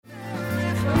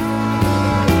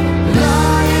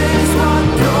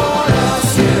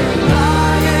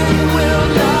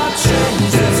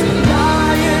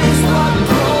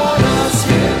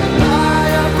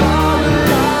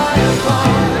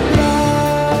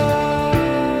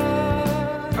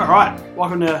Alright,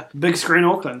 welcome to Big Screen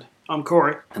Auckland. I'm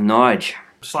Corey. I'm Nige.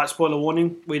 Slight spoiler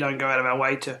warning, we don't go out of our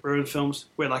way to ruin films.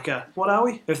 We're like what are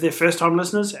we? If they're first time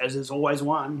listeners, as there's always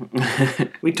one,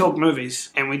 we talk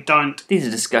movies and we don't. These are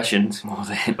discussions more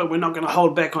than... But we're not going to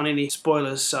hold back on any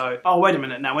spoilers, so... Oh, wait a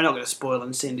minute, no, we're not going to spoil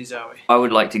Incendies, are we? I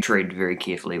would like to tread very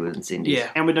carefully with Incendies. Yeah,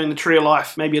 and we're doing the Tree of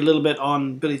Life, maybe a little bit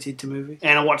on Billy Ted the Movie,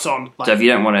 and what's on. So if you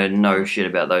don't want to know shit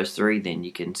about those three, then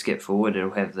you can skip forward.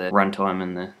 It'll have the runtime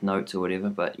and the notes or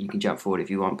whatever, but you can jump forward if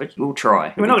you want, but we'll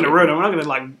try. We're not going to ruin it, we're not going to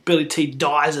like Billy Ted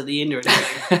dies at the end or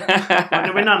anything.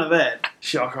 There'll be none of that.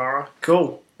 Shock horror.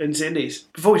 Cool. Incendies.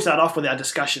 Before we start off with our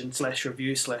discussion /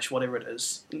 review / whatever it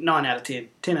is, 9 out of 10.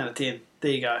 10 out of 10.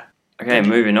 There you go. Okay,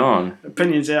 moving on.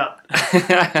 Opinions out.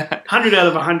 100 out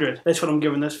of 100. That's what I'm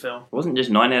giving this film. It wasn't just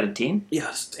 9 out of 10?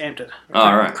 Yes, amped it.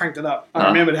 Right. Cranked it up. I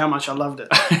remembered how much I loved it.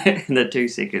 The 2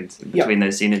 seconds between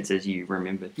those sentences you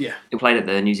remembered. Yeah. We played at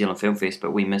the New Zealand Film Fest,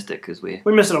 but we missed it because we're...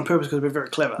 We missed it on purpose because we're very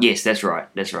clever. Yes, that's right.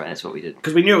 That's what we did.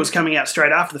 Because we knew it was coming out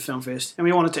straight after the film fest, and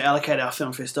we wanted to allocate our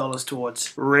film fest dollars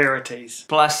towards rarities.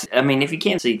 Plus, I mean, if you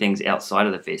can see things outside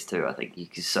of the fest too, I think you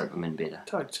can soak them in better.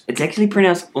 Totes. It's actually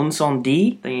pronounced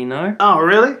Incendi, do you know? Oh,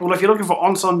 really? Well, if you're looking for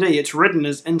Incendi, it's written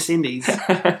as Incendies.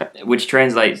 Which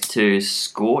translates to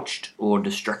scorched or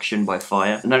destruction by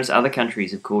fire. Notice other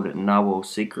countries have called it Narwhal's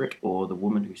Secret or The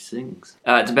Woman Who Sings.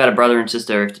 It's about a brother and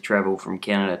sister who have to travel from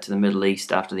Canada to the Middle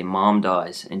East after their mom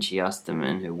dies, and she asked them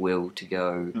in her will to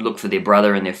go look for their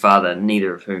brother and their father,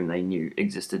 neither of whom they knew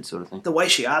existed, sort of thing. The way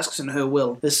she asks in her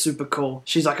will is super cool.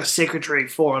 She's like a secretary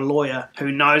for a lawyer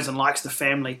who knows and likes the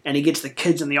family, and he gets the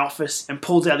kids in the office and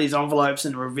pulls out these envelopes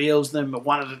and reveals them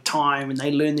one at a time, and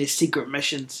they learn their secret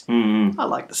missions. Mm-hmm. I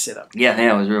like the setup. Yeah,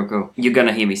 that was real cool. You're going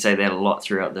to hear me say that a lot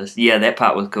throughout this. Yeah, that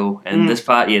part was cool. And this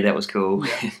part, yeah, that was cool.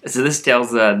 Yeah. So this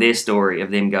tells their story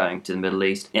of them going to the Middle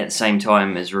East at the same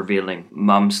time as revealing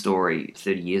Mum's story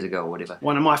 30 years ago or whatever.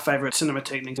 One of my favourite cinema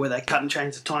techniques where they cut and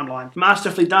change the timeline.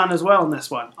 Masterfully done as well in this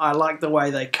one. I like the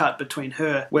way they cut between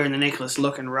her wearing the necklace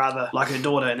looking rather like her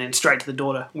daughter and then straight to the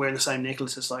daughter wearing the same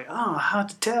necklace. It's like, oh, hard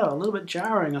to tell. A little bit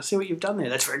jarring. I see what you've done there.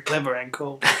 That's very clever and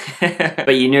cool.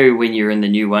 But you knew when you were in the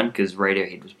new one because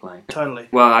Radiohead was playing. Totally.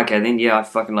 Well, okay, then yeah, I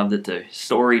fucking loved it too.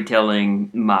 Storytelling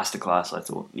masterclass, I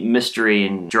thought. Mystery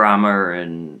and drama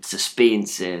and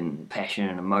suspense and passion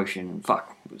and emotion.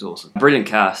 Fuck, it was awesome. Brilliant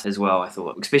cast as well, I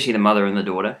thought. Especially the mother and the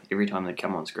daughter. Every time they'd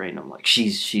come on screen, I'm like,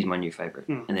 she's my new favourite.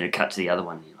 And then it cut to the other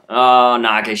one. You're like, oh,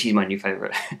 nah, okay, she's my new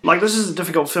favourite. Like, this is a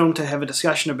difficult film to have a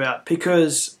discussion about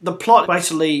because the plot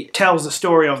basically tells the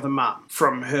story of the mum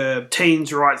from her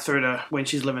teens right through to when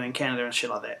she's living in Canada and shit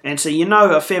like that. And so you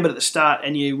know a fair bit at the start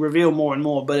and you reveal more and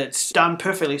more, but it's done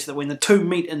perfectly so that when the two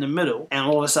meet in the middle and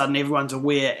all of a sudden everyone's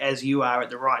aware as you are at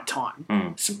the right time.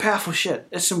 It's some powerful shit.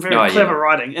 It's some very clever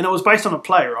writing. And it was based on a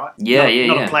play, right?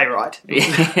 Not a playwright.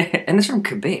 And it's from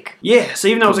Quebec. Yeah, so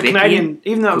even though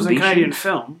it was a Canadian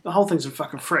film, the whole thing's in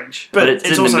fucking French. But it's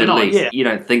in also the Middle not, East. yeah. You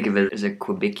don't think of it as a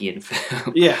Quebecian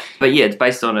film. Yeah. But yeah, it's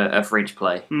based on a French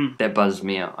play. That buzzed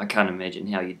me out. I can't imagine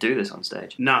how you do this on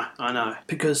stage. No, I know.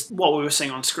 Because what we were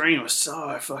seeing on screen was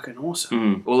so fucking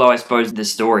awesome. Although I suppose the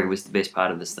story was the best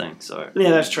part of this thing, so...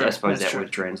 Yeah, that's true. I suppose that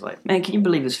would translate. Man, can you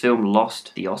believe this film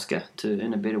lost the Oscar to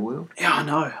In a Better World? Yeah, I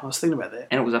know. I was thinking about that.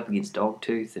 And it was up against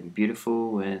Dogtooth and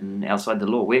Beautiful and Outside the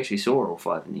Law. We actually saw all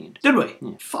 5 in the end. Did we?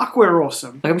 Yeah. Fuck, we're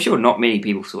awesome. Like, I'm sure not many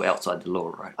people saw Outside the Law,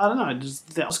 right? I don't know. Does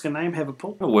the Oscar name have a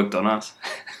pull? It worked on us.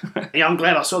 Yeah, I'm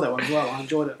glad I saw that one as well. I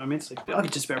enjoyed it immensely. I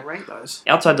could just about rank those.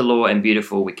 Outside the Law and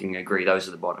Beautiful, we can agree those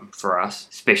are the bottom for us,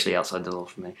 especially Outside the Law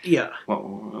for me. Yeah.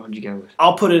 What did you go with?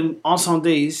 I'll put in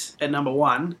Incendies at number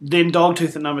 1, then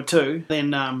Dogtooth at number 2,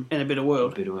 then In a Better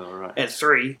World right. at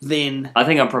 3, then I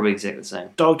think I'm probably exactly the same.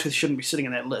 Dogtooth shouldn't be sitting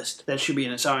in that list. That should be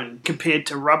in its own compared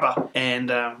to Rubber and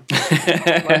like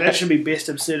that should be best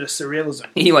absurdist surrealism.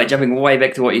 Anyway, jumping way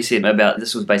back to what you said about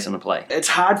this was based on a play. It's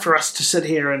hard for us to sit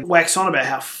here and wax on about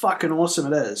how fucking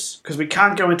awesome it is because we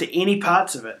can't go into any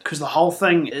parts of it because the whole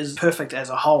thing is perfect as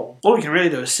a whole. All we can really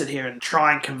do is sit here and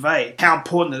try and convey how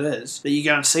important it is that you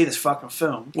go and see this fucking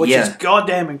film, which is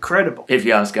goddamn incredible. If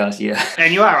you ask us, yeah.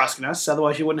 And you are asking us,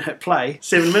 otherwise you wouldn't hit play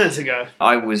 7 minutes ago.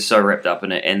 I was so wrapped up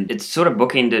in it, and it's sort of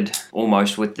bookended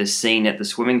almost with this scene at the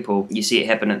swimming pool. You see it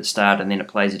happen at the start and then it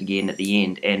plays it again at the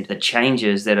end, and the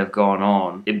changes that have gone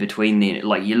on in between then,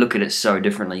 like you look at it so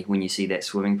differently when you see that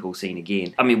swimming pool scene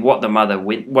again. I mean, what the mother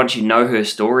went, once you know her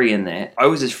story in that, I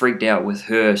was as freaked out with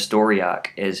her story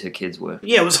arc as her kids were.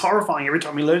 Yeah, it was horrifying every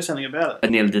time we learned something about it. I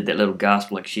nearly did that little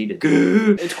gasp like she did.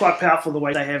 It's quite powerful the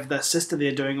way they have the sister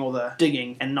there doing all the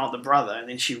digging and not the brother, and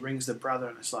then she rings the brother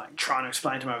and it's like trying to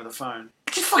explain to him over the phone.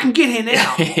 Just fucking get here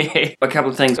now. A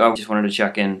couple of things I just wanted to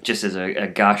chuck in, just as a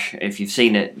gush. If you've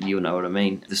seen it, you'll know what I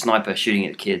mean. The sniper shooting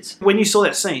at kids. When you saw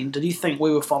that scene, did you think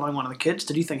we were following one of the kids?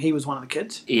 Did you think he was one of the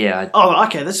kids? Yeah. Oh,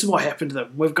 okay, this is what happened to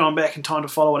them. We've gone back in time to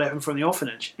follow what happened from the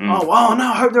orphanage. Oh, no,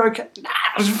 I hope they're okay. Nah,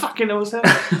 it was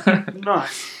happening.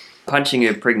 Nice. Punching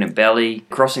her pregnant belly,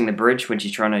 crossing the bridge when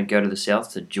she's trying to go to the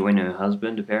south to join her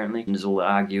husband, apparently. And there's all the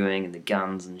arguing and the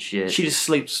guns and shit. She just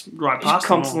sleeps right She's past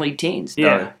constantly tense.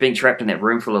 Yeah. Though. Being trapped in that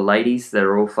room full of ladies that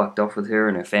are all fucked off with her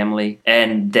and her family.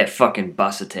 And that fucking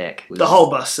bus attack. The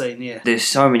whole bus scene, yeah. There's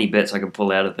so many bits I could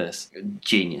pull out of this.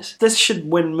 Genius. This should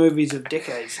win movies of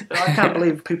decades. I can't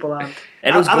believe people aren't.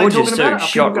 And it was Are they gorgeous talking about too. it? Are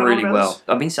Shot people going really on about well. this?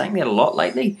 I've been saying that a lot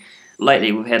lately.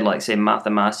 Lately we've had like, say,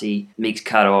 Martha Marcy, Meeks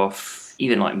Cut Off,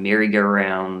 even like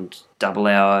Merry-Go-Round, Double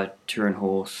Hour, Turin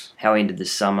Horse, How I Ended the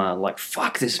Summer. Like,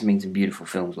 fuck, this has been some beautiful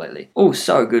films lately. Oh,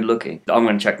 so good looking. I'm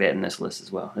going to chuck that in this list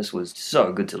as well. This was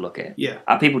so good to look at. Yeah.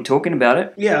 Are people talking about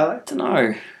it? Yeah. I don't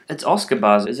know. It's Oscar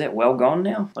buzz. Is that well gone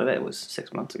now? Like, that was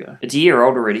 6 months ago. It's a year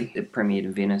old already. It premiered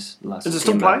in Venice last Does it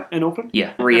still September. play in Auckland?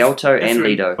 Yeah. Rialto If and you're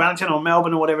in Lido. Wellington or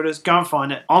Melbourne or whatever it is, go and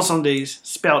find it. Encendies,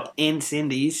 spelt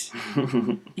Encendies.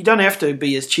 You don't have to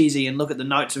be as cheesy and look at the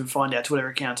notes and find out to whatever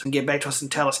accounts and get back to us and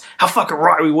tell us how fucking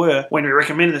right we were when we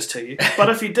recommended this to you. But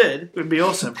if you did, it would be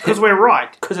awesome. Because we're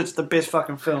right. Because it's the best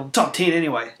fucking film. Top 10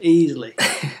 anyway. Easily.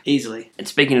 Easily. And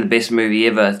speaking of the best movie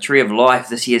ever, Tree of Life,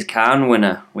 this year's Cannes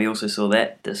winner. We also saw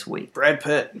that this week. Brad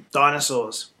Pitt.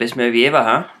 Dinosaurs. Best movie ever,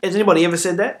 huh? Has anybody ever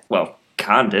said that? Well,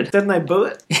 Cannes did. Didn't they boo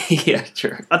it? Yeah,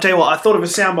 true. I'll tell you what, I thought of a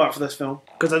soundbite for this film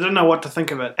because I didn't know what to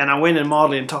think of it, and I went in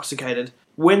mildly intoxicated.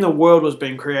 When the world was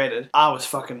being created, I was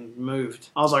fucking moved.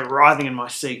 I was like writhing in my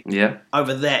seat Yeah.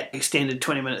 over that extended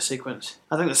 20-minute sequence.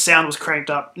 I think the sound was cranked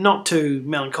up, not to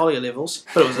melancholia levels,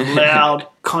 but it was a loud,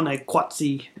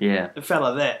 kone-kwatsi. Yeah. It felt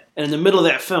like that. And in the middle of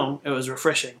that film, it was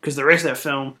refreshing because the rest of that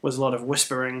film was a lot of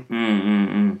whispering.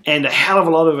 And a hell of a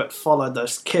lot of it followed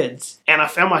those kids. And I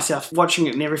found myself watching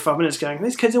it in every 5 minutes going,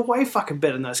 these kids are way fucking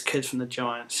better than those kids from the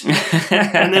Giants.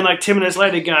 And then like 10 minutes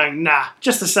later going, nah,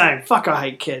 just the same. Fuck, I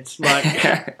hate kids. Like,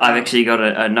 I've actually got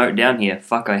a note down here.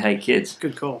 Fuck, I hate kids.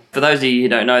 good call. For those of you who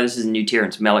don't know, this is a new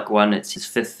Terrence Malick one. It's his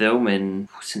fifth film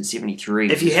since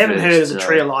 73. If you haven't heard of The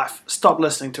Tree of Life, stop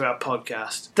listening to our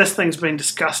podcast. This thing's been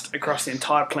discussed across the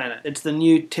entire planet. It's the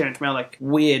new Terrence Malick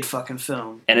weird fucking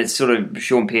film. And it's sort of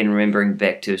Sean Penn remembering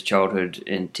back to his childhood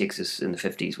in Texas in the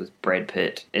 50s with Brad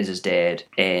Pitt as his dad,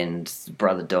 and his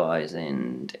brother dies,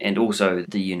 and also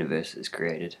the universe is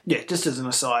created. Yeah, just as an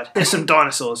aside. There's some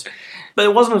dinosaurs. But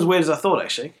it wasn't as weird as I thought,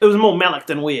 actually. It was more Malick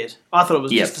than weird. I thought it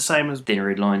was just the same as... Thin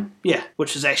Red Line. Yeah,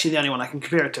 which is actually the only one I can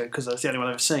compare it to, because that's the only one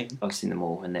I've seen. I've seen them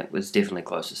all, and that was definitely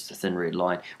closest to Thin Red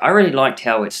Line. I really liked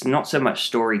how it's not so much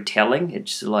storytelling,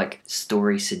 it's like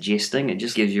story suggesting. It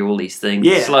just gives you all these things.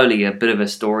 Yeah. Slowly a bit of a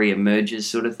story emerges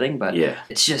sort of thing, but Yeah.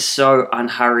 it's just so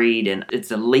unhurried, and it's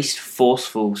the least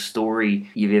forceful story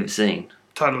you've ever seen.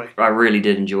 Totally. I really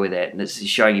did enjoy that, and it's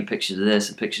showing you pictures of this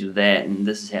and pictures of that, and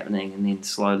this is happening, and then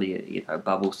slowly it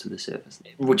bubbles to the surface.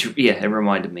 Which, it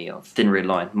reminded me of Thin Red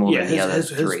Line more than the other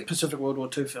his three. Pacific World War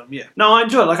II film, yeah. No, I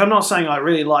enjoyed it. Like, I'm not saying I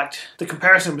really liked the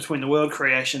comparison between the world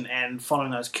creation and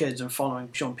following those kids and following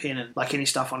Sean Penn and, like, any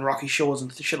stuff on Rocky Shores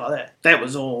and shit like that. That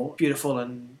was all beautiful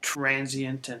and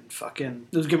transient and fucking...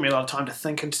 It was giving me a lot of time to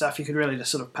think and stuff. You could really just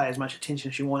sort of pay as much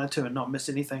attention as you wanted to and not miss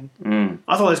anything.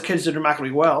 I thought those kids did remarkably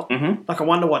well. Mm-hmm. Like, I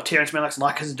wonder what Terrence Malick's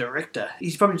like as a director.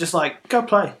 He's probably just like, go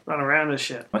play, run around and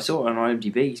shit. I saw it on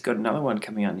IMDb. He's got another one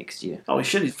coming out next year. Holy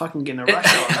shit, he's fucking getting a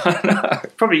rush on. I know.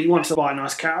 Probably he wants to buy a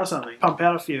nice car or something. Pump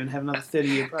out a few and have another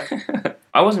 30-year break.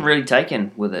 I wasn't really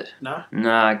taken with it. No?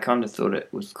 No, I kind of thought it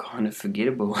was kind of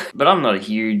forgettable. But I'm not a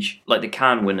huge... Like, the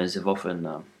Cannes winners have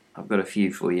often... I've got a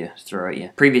few for you to throw at you.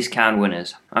 Previous Cannes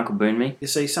winners. Uncle Boon Me. You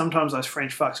see, sometimes those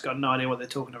French fucks got no idea what they're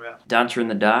talking about. Dancer in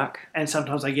the Dark. And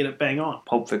sometimes they get it bang on.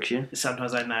 Pulp Fiction. And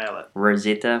sometimes they nail it.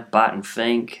 Rosetta. Barton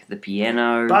Fink. The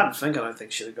Piano. Barton Fink, I don't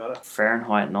think should have got it.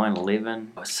 Fahrenheit 9/11.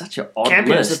 Oh, it's such an odd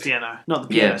Campion's list. the piano, not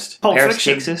the Yeah. pianist. Pulp Paris,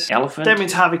 Fiction. Texas. Elephant. That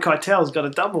means Harvey Keitel's got a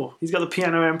double. He's got the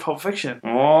piano and Pulp Fiction.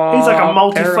 Oh, He's like a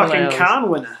multi-fucking parallels. Cannes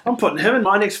winner. I'm putting him in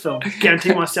my next film.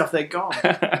 Guarantee myself they're gone.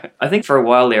 I think for a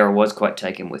while there I was quite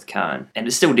taken with Cannes. And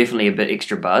it's still definitely a bit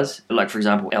extra buzz. Like, for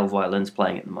example, El Violin's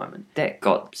playing at the moment. That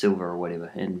got silver or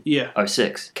whatever in Yeah.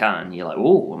 06. Cannes, you're like,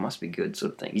 oh, it must be good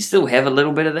sort of thing. You still have a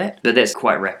little bit of that, but that's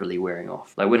quite rapidly wearing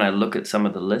off. Like, when I look at some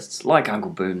of the lists, like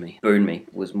Uncle Boon Me. Boon Me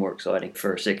was more exciting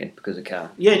for a second because of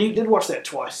Cannes. Yeah, and you did watch that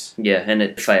twice. Yeah, and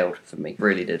it failed for me.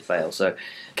 Really did fail. So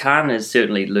Cannes is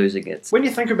certainly losing its... When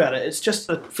you think about it, it's just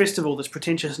a festival that's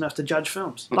pretentious enough to judge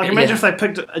films. Like, imagine if they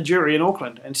picked a jury in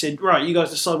Auckland and said, said, right, you guys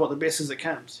decide what the best is that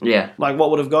comes. Yeah. Like, what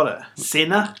would have got it?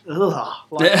 Senna? Ugh.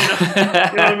 Like, you know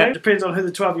what I mean? Depends on who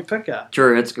the 12 you pick are.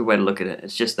 True, it's a good way to look at it.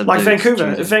 It's just the Like dudes Vancouver.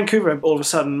 choosing. If Vancouver all of a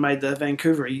sudden made the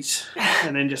Vancouverites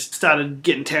and then just started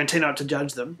getting Tarantino up to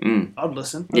judge them, I'd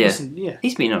listen. Yeah.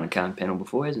 He's been on a Cannes panel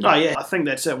before, hasn't he? Oh, yeah. I think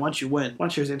that's it. Once you win,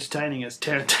 once you're as entertaining as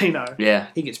Tarantino, Yeah.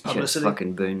 he gets publicity.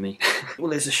 Fucking boon me. Well,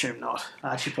 let's assume not.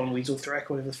 Archie Pong Weasel Thrak,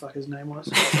 whatever the fuck his name was.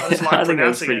 I just like I think that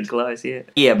was pronouncing pretty it. close, yeah.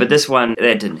 Yeah, but this one,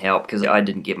 that didn't help because I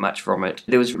didn't get much from it.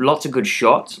 There was lots of good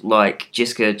shots, like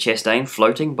Jessica Chastain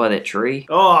floating by that tree.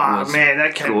 Oh, was man,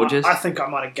 that came gorgeous. I think I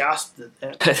might have gasped at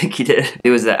that. I think he did.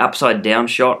 There was the upside down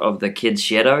shot of the kids'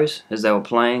 shadows as they were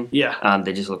playing. Yeah.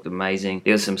 They just looked amazing.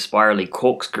 There was some spirally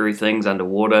corkscrew things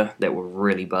underwater that were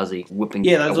really buzzy, whipping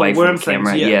Yeah, those away little worm from the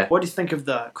camera. things. Yeah. What do you think of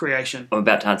the creation? I'm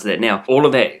about to answer that now. All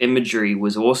of that imagery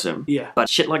was awesome. Yeah. But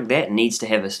shit like that needs to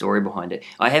have a story behind it.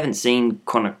 I haven't seen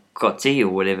Konakoti or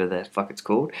whatever the fuck it's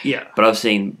called. Yeah. But I've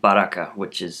seen Baraka,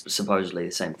 which is supposedly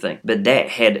the same thing. But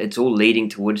that it's all leading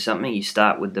towards something. You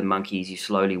start with the monkeys, you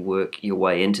slowly work your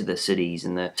way into the cities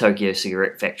and the Tokyo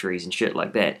cigarette factories and shit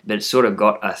like that. But it's sort of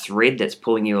got a thread that's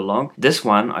pulling you along. This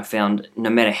one, I found, no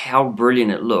matter how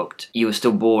brilliant it looked, you were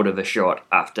still bored of a shot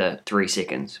after 3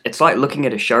 seconds. It's like looking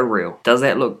at a show reel. Does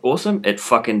that look awesome? It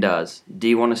fucking does. Do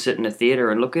you want to sit in a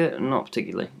theatre and look at it? Not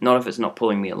particularly. Not if it's not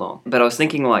pulling me along. But I was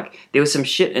thinking, like, there was some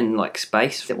shit in like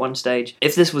space at one stage.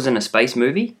 If this was in a space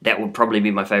movie, that would probably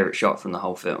be my favourite shot from the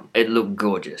whole film. It looked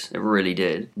gorgeous. It really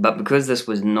did. But because this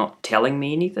was not telling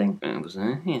me anything, it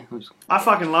was, I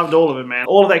fucking loved all of it, man.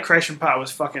 All of that creation part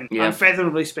was fucking Yeah.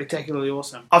 unfathomably spectacularly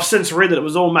awesome. I've since read that it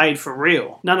was all made for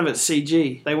real. None of it's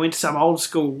CG. They went to some old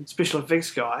school special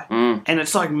effects guy, and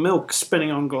it's like milk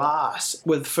spinning on glass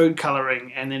with food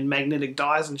colouring and then magnetic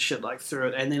dyes and shit like through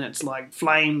it, and then it's like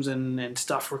flames and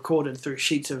stuff recorded through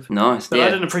sheets of... nice. But I Yeah.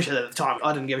 didn't appreciate that at the time.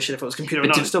 I didn't give a shit if it was computer or But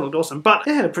not. to- It still looked awesome. But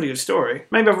it had a pretty good story.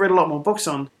 Maybe I've read a lot more books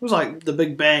on... It was like The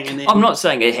Big Bang and then... I'm not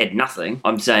saying it had nothing.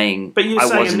 I'm saying But you're I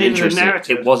saying it wasn't needed a interested.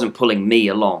 narrative. It wasn't pulling me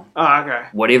along. Oh, okay.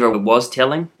 Whatever it was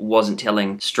telling wasn't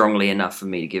telling strongly enough for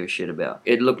me to give a shit about.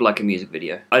 It looked like a music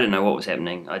video. I didn't know what was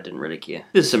happening. I didn't really care.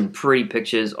 There's some pretty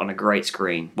pictures on a great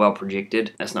screen, well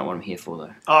projected. That's not what I'm here for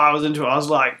though. Oh, I was into it. I was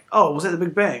like, oh, was that the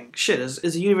Big Bang? Shit, is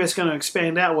the universe going to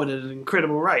expand outward at an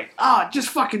incredible rate? Oh, it just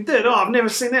fucking did. Oh, I've never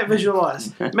seen that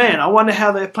visualised. Man, I wonder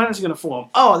how the planets are going to form.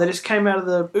 Oh, they just came out of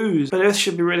the ooze, but Earth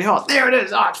should be really hot. There it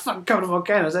is. Oh, it's fucking covered in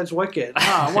volcanoes. That's wicked.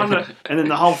 Oh, I wonder. And then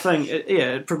the whole thing,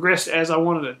 it progressed as I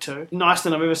wanted it to. Nicer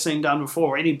than I've ever seen done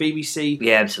before. Any BBC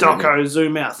Yeah, absolutely. doco,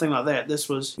 zoom out, thing like that. This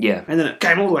was... Yeah. And then it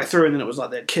came all the way through, and then it was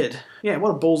like that kid. Yeah,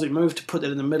 what a ballsy move to put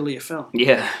that in the middle of your film.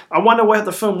 Yeah. I wonder where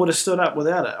the film would have stood up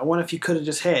without it. I wonder if you could have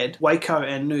just had Waco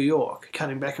and New York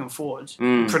cutting back and forwards.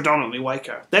 Predominantly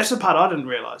Waco. That's the part I didn't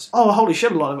realise. Oh, holy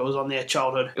shit, a lot of it was on their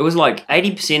childhood. It was like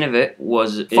 80% of it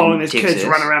was Following in these Texas. kids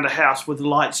run around a house with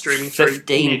light streaming through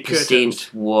net curtains.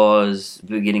 15% was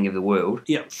the beginning of the world.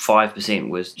 Yep. 5%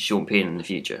 was Sean Penn in the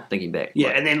future. Thinking back. Yeah,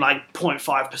 Like, and then like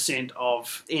 0.5%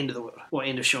 of end of the world, or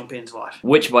end of Sean Penn's life.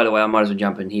 which, by the way, I might as well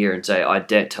jump in here and say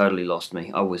that totally lost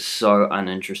me. I was so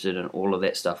uninterested in all of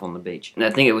that stuff on the beach. And I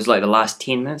think it was like the last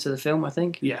 10 minutes of the film, I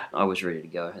think. Yeah. I was ready to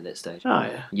go at that stage. Oh,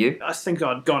 yeah. You? I think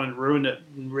I'd gone and ruined it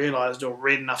and realised or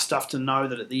read enough stuff to know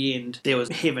that at the end there was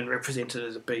heaven represented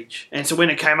as a beach. And so when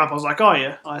it came up, I was like, oh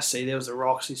yeah, I see, there was the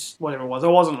rocks, whatever it was. I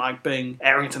wasn't like being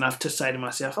arrogant enough to say to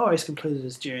myself, oh, he's completed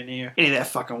his journey or any of that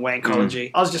fucking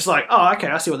wankology. I was just like, oh, okay,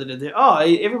 I see what they did there. Oh,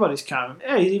 everybody's come.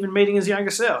 Yeah, he's even meeting his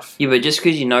younger self. Yeah, but just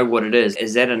because you know what it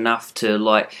is that enough to,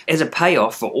 like, as a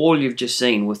payoff for all you've just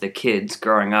seen with the kids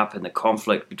growing up and the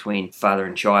conflict between father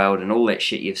and child and all that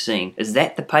shit you've seen, is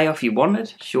that the payoff you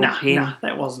wanted? Sean Penn? Nah,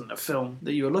 that wasn't a film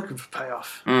that you were looking for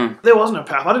payoff. Mm. There wasn't a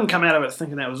payoff. I didn't come out of it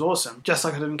thinking that was awesome, just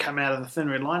like I didn't come out of The Thin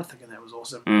Red Line thinking that was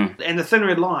awesome. And The Thin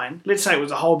Red Line, let's say it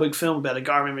was a whole big film about a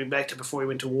guy remembering back to before he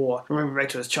went to war, remembering back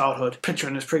to his childhood,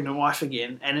 picturing his pregnant wife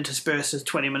again, and intersperses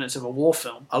 20 minutes of a war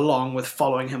film, along with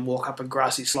following him walk up a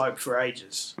grassy slope for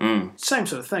ages. Same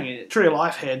sort of thing. Tree of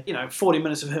Life had, 40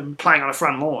 minutes of him playing on a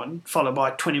front lawn, followed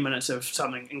by 20 minutes of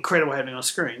something incredible happening on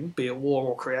screen, be it war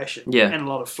or creation, Yeah. and a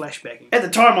lot of flashbacking. At the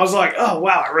time, I was like, oh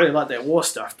wow, I really like that war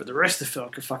stuff, but the rest of the film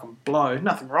could fucking blow.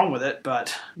 Nothing wrong with it,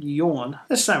 but yawn.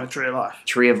 That's the same with Tree of Life.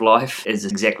 Tree of Life is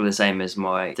exactly the same as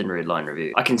my Thin Red Line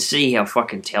review. I can see how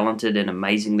fucking talented and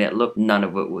amazing that looked. None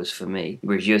of it was for me.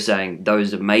 Whereas you're saying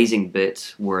those amazing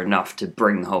bits were enough to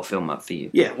bring the whole film up for you.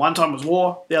 Yeah, one time was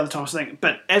war, the other time was thinking.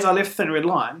 But as I left Thin Red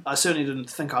Line, I certainly didn't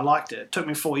think I liked it. It took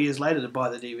me 4 years later to buy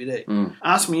the DVD.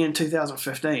 Ask me in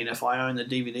 2015 if I own the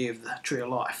DVD of The Tree of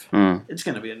Life. It's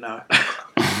going to be a no.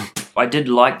 I did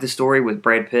like the story with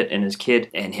Brad Pitt and his kid,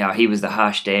 and how he was the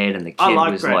harsh dad, and the kid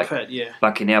was Brad like Pitt, yeah.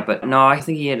 bucking out. But no, I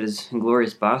think he had his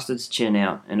Inglourious Bastards chin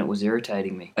out, and it was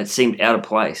irritating me. It seemed out of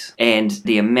place, and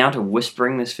the amount of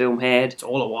whispering this film had. That's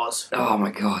all it was. Oh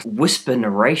my god, whisper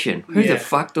narration. Who the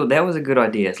fuck thought that was a good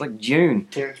idea? It's like Dune.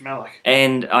 Terrence Malick.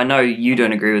 And I know you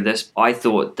don't agree with this. I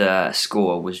thought the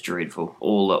score was dreadful.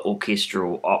 All the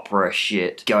orchestral opera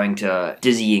shit, going to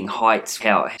dizzying heights,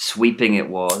 how sweeping it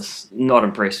was. Not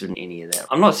impressed with any of that.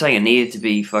 I'm not saying it needed to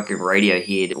be fucking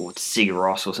Radiohead or Sigur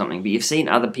Rós or something, but you've seen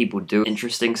other people do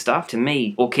interesting stuff. To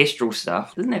me, orchestral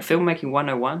stuff, isn't that filmmaking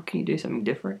 101? Can you do something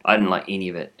different? I didn't like any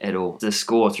of it at all. The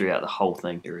score throughout the whole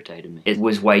thing irritated me. It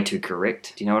was way too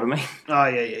correct. Do you know what I mean? Oh,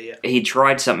 yeah. He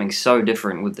tried something so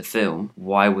different with the film.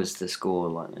 Why was the score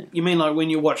like that? You mean like when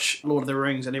you watch Lord of the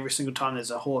Rings and every single time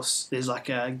there's a horse, there's like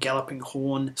a galloping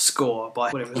horn score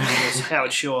by whatever his name is,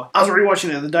 Howard Shore. I was rewatching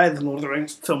it the other day, the Lord of the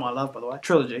Rings film I love, by the way,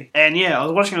 trilogy. And yeah, I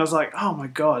was watching it, I was like, oh my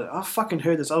god, I fucking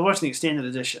heard this. I was watching the extended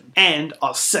edition. And I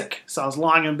was sick, so I was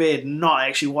lying in bed not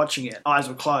actually watching it. Eyes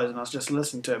were closed and I was just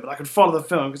listening to it. But I could follow the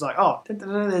film because like, oh,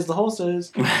 there's the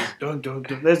horses. Dun, dun,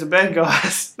 dun. There's the bad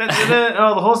guys.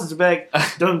 Oh, the horses are back.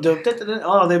 Dun, dun, dun, dun, dun.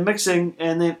 Oh, they're mixing.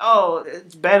 And then, oh,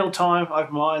 it's battle time.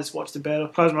 Open my eyes, watch the battle.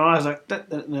 Close my eyes, like,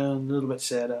 no, a little bit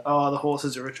sadder. Oh, the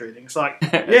horses are retreating. It's like,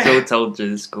 yeah. It's all told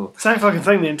through the score. Same fucking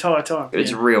thing the entire time.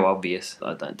 It's real obvious.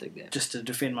 I don't think that. Just to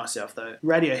defend myself, though,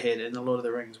 Radiohead in The Lord of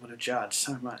the Rings would have judged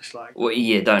so much. Like, Well,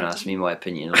 yeah, don't ask me my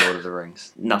opinion on Lord of the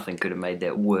Rings. Nothing could have made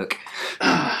that work.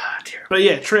 Terrible. But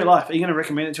yeah, Tree of Life. Are you going to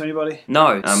recommend it to anybody?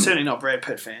 No. Certainly not Brad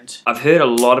Pitt fans. I've heard a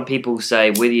lot of people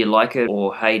say whether you like it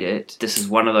or hate it, this is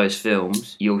one of those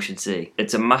films you all should see.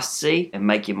 It's a must-see and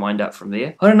make your mind up from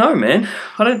there. I don't know, man.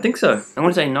 I don't think so. I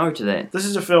want to say no to that. This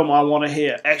is a film I want to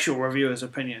hear actual reviewers'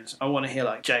 opinions. I want to hear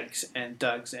like Jake's and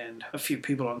Doug's and a few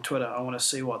people on Twitter. I want to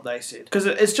see what they said. Because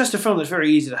it's just a film that's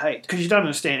very easy to hate. Because you don't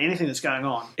understand anything that's going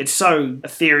on. It's so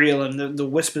ethereal and the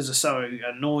whispers are so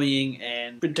annoying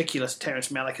and ridiculous Terrence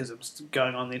Malickisms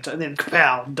going on there. And then,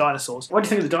 kapow, dinosaurs. What do you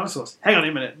think of the dinosaurs? Hang on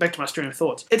a minute. Back to my stream of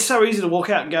thoughts. It's so easy to walk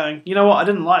out and going, you know what, I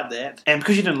didn't like that. And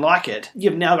because you didn't like it,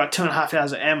 you've now got 2.5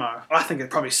 hours of ammo. I think it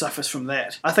probably suffers from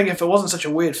that. I think if it wasn't such a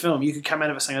weird film, you could come out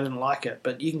of it saying I didn't like it.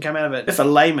 But you can come out of it, if a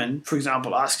layman, for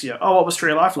example, asks you, oh, what was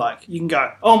Tree of Life like? You can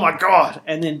go, oh my god,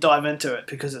 and then dive into it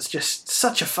because it's just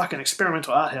such a fucking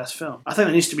experimental art house film. I think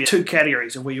there needs to be two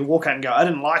categories of where you walk out and go, I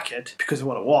didn't like it because of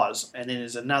what it was. And then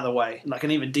there's another way, like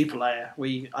an even deeper layer where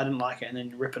I didn't like it and then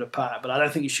you rip it apart. But I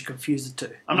don't think you should confuse the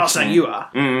two. I'm not saying you are,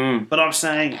 but I'm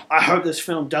saying I hope this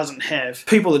film doesn't have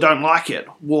people that don't like it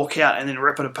walk out and then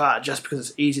rip it apart just because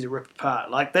it's easy to rip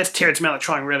apart. Like, that's Terrence Malick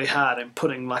trying really hard and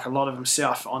putting like a lot of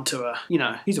himself onto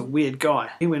he's a weird guy.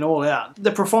 He went all out.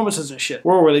 The performances and shit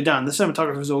were all really done. The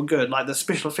cinematography was all good. Like, the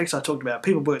special effects I talked about,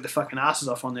 people worked their fucking asses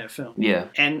off on that film. Yeah.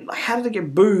 And like, how did it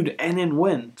get booed and then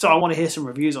win? So I want to hear some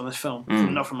reviews on this film,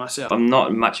 not from myself. I'm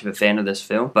not much of a fan of this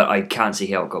film, but I can't see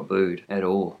how it got booed at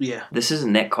all. Yeah. This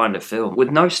isn't that kind of film. With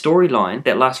no storyline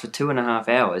that lasts for 2.5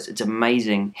 hours, it's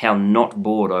amazing how not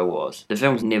bored I was. The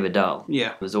film's never dull.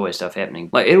 Yeah. There's always stuff happening.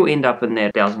 Like, it'll end up in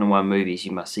that 1001 movies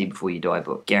you must see before you die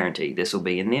book. Guaranteed this will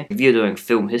be in there. If you're doing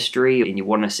film history and you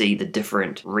want to see the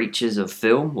different reaches of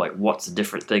film, like what's the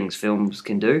different things films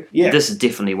can do, this is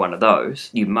definitely one of those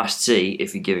you must see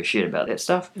if you give a shit about that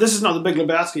stuff. This is not the Big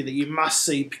Lebowski that you must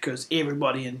see because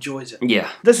everybody enjoys it. Yeah.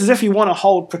 This is if you want to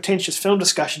hold pretentious film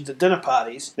discussions at dinner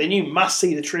parties, then you must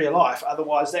see The Tree of Life.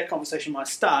 Otherwise, that conversation might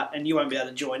start and you won't be able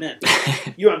to join in.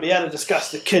 You won't be able to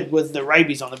discuss the kid with the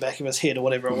rabies on the back of his head or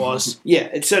whatever it was. Yeah,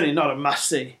 it's certainly not a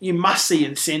must-see. You must see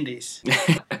Incendies.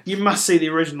 You must see the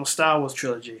original Star Wars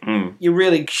trilogy. You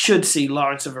really should see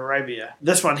Lawrence of Arabia.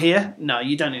 This one here, no,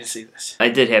 you don't need to see this.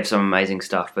 They did have some amazing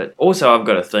stuff, but also I've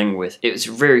got a thing with, it's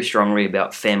very strongly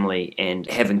about family and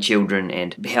having children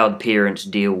and how parents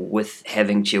deal with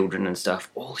having children and stuff.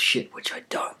 All shit which I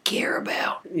don't care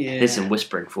about. Yeah. There's some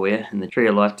whispering for you in the Tree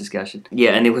of Life discussion.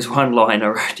 Yeah, and there was one line I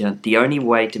wrote down, the only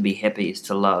way to be happy is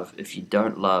to love. If you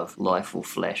don't love, life will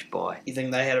flash by. You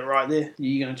think they had it right there?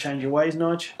 You going to change your ways,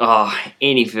 Nige? Oh,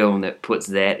 any film that puts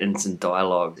that in some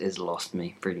dialogue has lost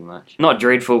me, pretty much. Not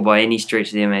dreadful by any stretch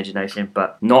of the imagination,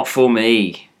 but not for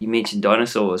me. You mentioned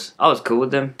dinosaurs. I was cool with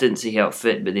them. Didn't see how it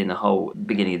fit, but then the whole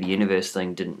beginning of the universe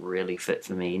thing didn't really fit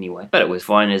for me anyway. But it was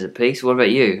fine as a piece. What about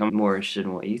you? I'm more interested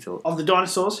in what you thought. Of the dinosaurs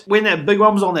dinosaurs. When that big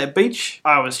one was on that beach,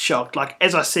 I was shocked. Like,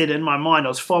 as I said, in my mind, I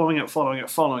was following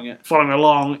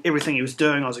along. Everything he was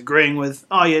doing, I was agreeing with.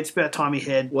 Oh yeah, it's about time he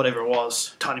had whatever it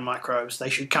was, tiny microbes. They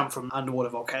should come from underwater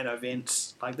volcano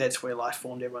vents. Like, that's where life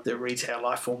formed. Everyone that reads our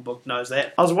life form book knows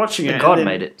that. I was watching it. God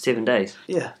made it 7 days.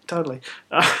 Yeah, totally.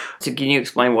 So can you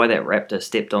explain why that raptor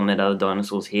stepped on that other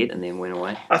dinosaur's head and then went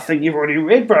away? I think you've already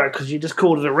read, bro, because you just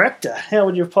called it a raptor. How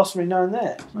would you have possibly known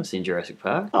that? I've seen Jurassic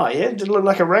Park. Oh yeah, did it look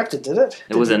like a raptor, did it?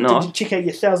 Was it not? Did you check out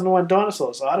your 1001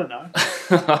 Dinosaurs? I don't know.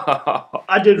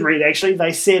 I did read, actually.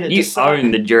 They said it. You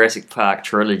own the Jurassic Park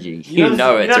trilogy. You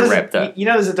know it's a raptor. You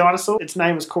know there's a dinosaur? Its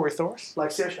name was Corythaurus.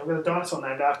 Like, seriously, I've got a dinosaur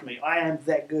named after me. I am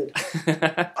that good.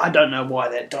 I don't know why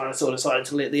that dinosaur decided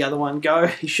to let the other one go.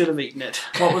 He should have eaten it.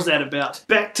 What was that about?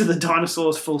 Back to the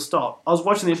dinosaurs, full stop. I was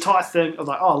watching the entire thing. I was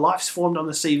like, oh, life's formed on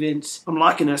the sea vents. I'm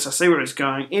liking this. I see where it's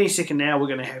going. Any second now, we're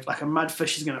going to have, like, a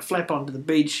mudfish is going to flap onto the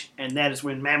beach, and that is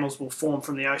when mammals will form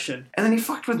from the ocean. And then he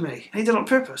fucked with me. And he did it on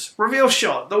purpose. Reveal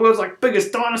shot. The world's, like,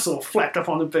 biggest dinosaur flapped up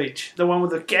on the beach. The one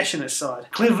with the gash in its side.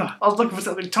 Clever. I was looking for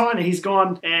something tiny. He's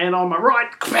gone. And on my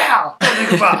right, kapow!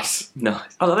 Like a bus.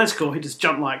 Nice. I thought, that's cool. He just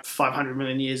jumped like 500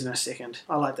 million years in a second.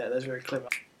 I like that. That's very clever.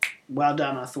 Well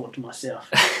done, I thought to myself.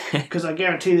 Because I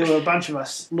guarantee there were a bunch of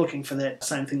us looking for that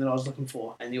same thing that I was looking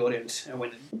for in the audience. And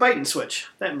went, bait and switch.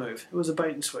 That move. It was a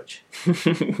bait and switch.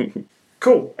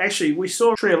 Cool. Actually, we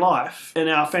saw Tree of Life in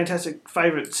our fantastic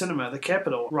favourite cinema, the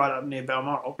Capitol, right up near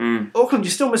Balmoral. Auckland,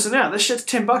 you're still missing out. This shit's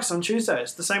 $10 on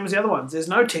Tuesdays, the same as the other ones. There's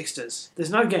no texters. There's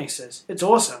no gangsters. It's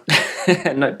awesome.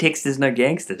 No texters, no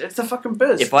gangsters. It's the fucking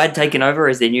biz. If I had taken over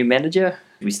as their new manager,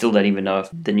 we still don't even know if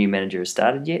the new manager has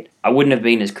started yet. I wouldn't have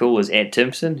been as cool as Ant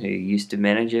Timpson, who used to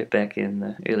manage it back in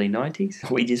the early 90s,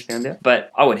 we just found out.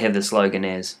 But I would have the slogan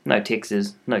as, no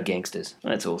texters, no gangsters.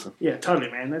 That's awesome. Yeah,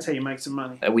 totally, man. That's how you make some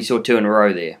money. We saw 2 in a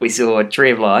row there. We saw a Tree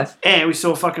of Life. And we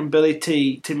saw fucking Billy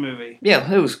T movie.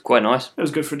 Yeah, it was quite nice. It was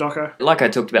good for Doco. Like I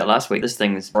talked about last week, this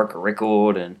thing's broke a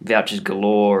record and vouchers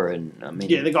galore, and I mean...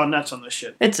 Yeah, they got nuts on this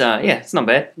shit. It's it's not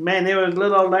bad. Man, there were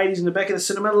little old ladies in the back of the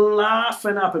cinema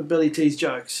laughing up at Billy T's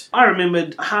jokes. I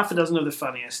remembered half a dozen of the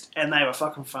funniest, and they were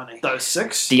fucking funny. Those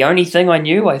 6. The only thing I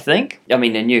knew, I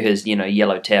knew his,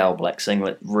 yellow towel, black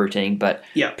singlet routine, but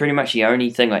pretty much the only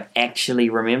thing I actually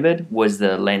remembered was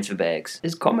the Lancer bags.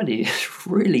 His comedy is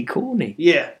really corny.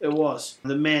 Yeah, it was.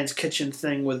 The man's kitchen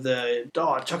thing with the,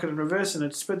 chuck it in reverse and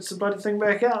it spits the bloody thing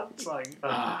back out. It's like,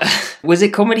 Was it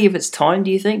comedy of its time,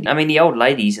 do you think? I mean, the old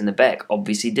ladies in the back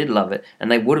obviously did love it,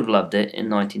 and they would have loved it in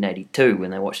 1982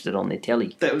 when they watched it on their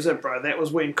telly. That was it, bro. That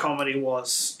was when comedy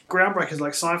was... Groundbreakers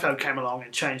like Seinfeld came along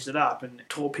and changed it up and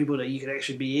taught people that you could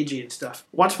actually be edgy and stuff.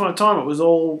 Once upon a time, it was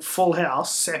all Full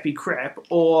House, sappy crap,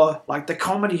 or like the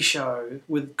comedy show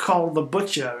with Cole the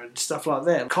Butcher and stuff like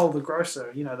that. Cole the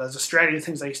Grocer, those Australian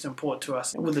things they used to import to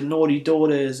us with the naughty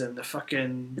daughters and the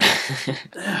fucking...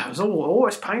 it was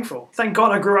always painful. Thank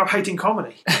God I grew up hating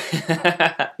comedy.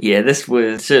 Yeah, this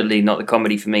was certainly not the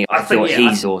comedy for me. I thought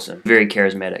he's awesome. Very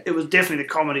charismatic. It was definitely the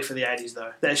comedy for the 80s,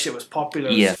 though. That shit was popular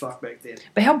as fuck back then.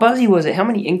 But how buzzy was it? How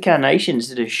many incarnations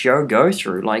did his show go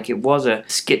through? Like, it was a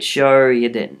skit show, he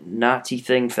had that Nazi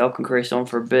thing, Falcon Crest on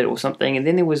for a bit or something, and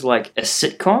then there was, like, a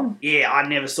sitcom? Yeah, I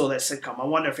never saw that sitcom. I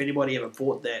wonder if anybody ever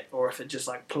bought that, or if it just,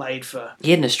 like, played for... He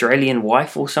had an Australian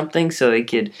wife or something, so he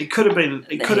could... It could have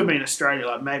been Australia,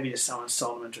 like, maybe just someone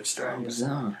sold him into Australia.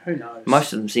 Bizarre. Who knows?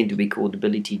 Most of them seem to be called the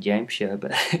Billy T. James Show,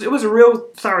 but... It was a real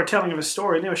thorough telling of a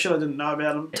story, and there was shit I didn't know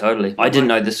about him. Totally. I didn't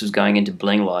know this was going into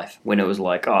Bling Life, when it was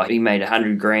like, he made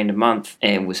 $100,000 a month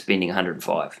and was spending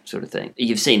 105, sort of thing.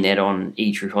 You've seen that on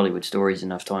E! True Hollywood Stories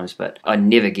enough times, but I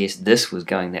never guessed this was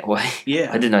going that way. Yeah.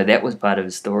 I didn't know that was part of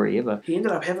his story ever. He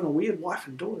ended up having a weird wife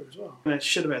and daughter as well. And it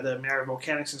shit about the Maori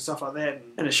volcanics and stuff like that,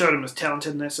 and it showed him as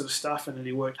talented and that sort of stuff, and that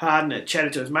he worked hard, and it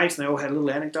chatted to his mates, and they all had little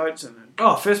anecdotes, and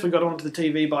first we got onto the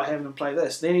TV by having him play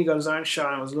this. Then he got his own show,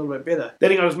 and it was a little bit better.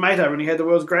 Then he got his mate over, and he had the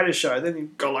world's greatest show. Then he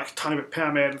got like a tiny bit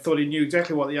power mad and thought he knew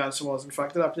exactly what the answer was and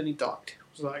fucked it up, then he died.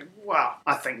 It was like, wow.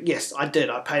 I think, yes, I did.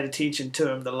 I paid attention to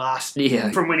him the last...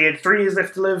 Yeah. From when he had 3 years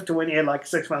left to live to when he had like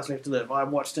 6 months left to live. I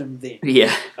watched him then.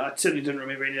 Yeah. I certainly didn't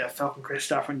remember any of that Falcon Crest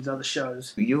stuff from his other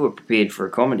shows. You were prepared for a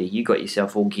comedy. You got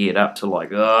yourself all geared up to like,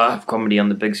 comedy on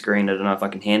the big screen. I don't know if I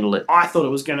can handle it. I thought it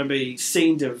was going to be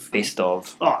scenes of... Best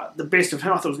of. The best of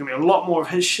him. I thought it was going to be a lot more of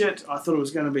his shit. I thought it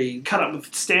was going to be cut up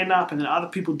with stand-up and then other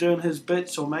people doing his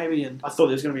bits or maybe... And I thought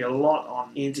there was going to be a lot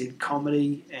on NZ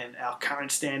comedy and our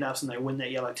current stand-ups and they win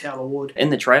that Yellow Towel Award. In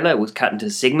the trailer, it was cut into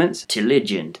segments to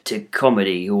legend, to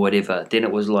comedy or whatever. Then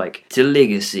it was like to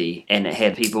legacy, and it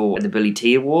had people at the Billy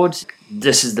T Awards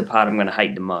this is the part I'm going to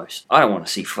hate the most. I don't want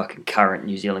to see fucking current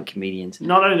New Zealand comedians.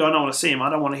 Not only do I not want to see them, I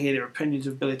don't want to hear their opinions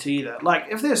of Billy T either. Like,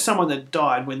 if there's someone that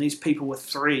died when these people were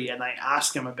 3 and they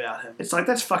ask him about him, it's like,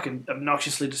 that's fucking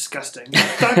obnoxiously disgusting.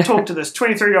 Don't talk to this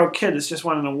 23-year-old kid that's just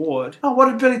won an award. Oh, what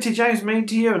did Billy T. James mean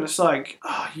to you? And it's like,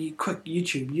 oh, you quick,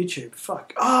 YouTube,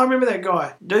 fuck. Oh, I remember that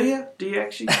guy. Do you? Do you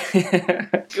actually?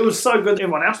 It was so good.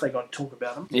 Everyone else, they got to talk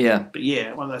about him. Yeah. But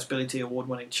yeah, one of those Billy T.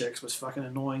 award-winning chicks was fucking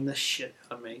annoying the shit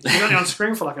out of me. She was only on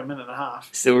screen for like a minute and a half.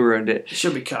 Still ruined it. It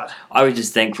should be cut. I was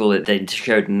just thankful that they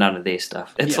showed none of their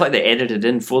stuff. It's Yeah. like they edited it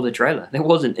in for the trailer. That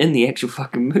wasn't in the actual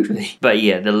fucking movie. But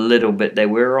yeah, the little bit they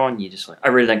were on, you're just like, I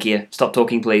really don't care. Stop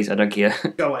talking, please. I don't care.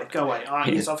 Go away. Oh,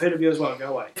 yes, I've heard of you as well.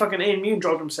 Go away. Fucking Ian Mew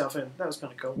dropped himself in. That was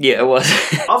kind of cool. Yeah, it was.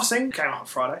 I've seen came out on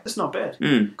Friday. It's not bad.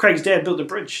 Craig's dad built a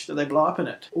bridge that they blow up in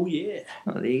it. Oh yeah.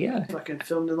 Oh, there you go. Fucking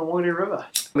filmed in the Waitangi River.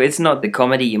 It's not the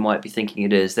comedy you might be thinking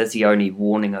it is. That's the only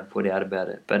warning I'd put out about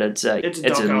it. But it's a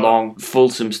doco. long,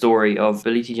 fulsome story of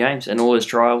Billy T. James and all his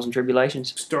trials and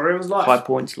tribulations. Story of his life. High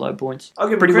points, low points. I'll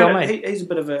give him Pretty credit. well made. He's a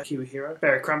bit of a Kiwi hero.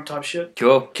 Barry Crumb type shit.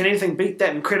 Sure. Can anything beat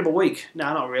that incredible week?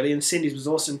 No, not really. Incendies was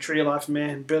awesome. Tree of Life,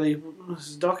 man. Billy, this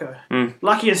is doco.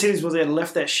 Lucky Incendies was there to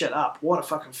lift that shit up. What a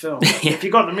fucking film. Yeah. If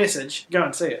you got the message, go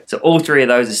and see it. So all 3 of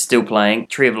those are still playing.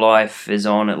 Tree of Life is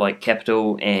on at like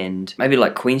Capitol and maybe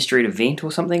like Queen Street Event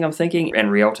or something, I'm thinking.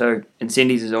 And Rialto.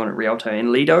 Incendies is on at Rialto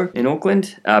and Lido in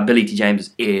Auckland. Billy T.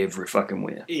 James is every fucking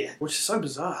where. Yeah, which is so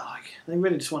bizarre. Like, they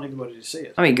really just want everybody to see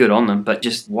it. I mean, good on them, but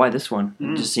just why this one?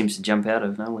 It just seems to jump out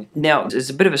of nowhere. Now, it's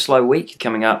a bit of a slow week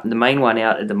coming up. The main one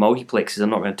out at the multiplexes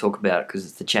I'm not going to talk about because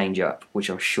it's the change up, which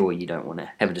I'm sure you don't want to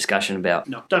have a discussion about.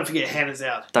 No, don't forget Hannah's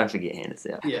out. Don't forget Hannah's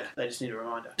out. Yeah, they just need a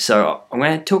reminder. So I'm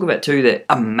going to talk about 2 that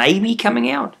are maybe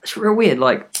coming out. It's real weird.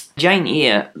 Like Jane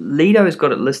Eyre, Lido's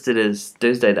got it listed as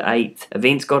Thursday the 8th.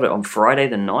 Event's got it on Friday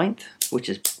the 9th, which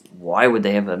is... why would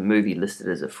they have a movie listed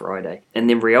as a Friday? And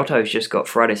then Rialto's just got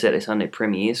Friday, Saturday, Sunday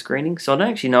premiere screening. So I don't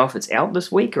actually know if it's out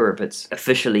this week or if it's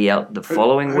officially out the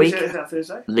following week. Who's out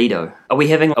Thursday? Lido. Are we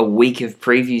having a week of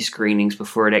preview screenings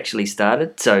before it actually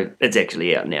started? So it's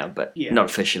actually out now, but not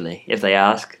officially. If they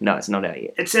ask, no, it's not out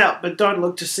yet. It's out, but don't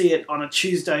look to see it on a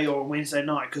Tuesday or a Wednesday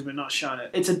night because we're not showing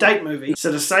it. It's a date movie,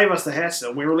 so to save us the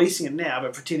hassle, we're releasing it now,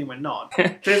 but pretending we're not.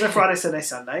 Thursday, Friday, Saturday,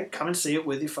 Sunday, come and see it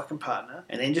with your fucking partner,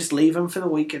 and then just leave him for the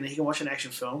week and he can watch an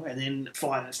action film, and then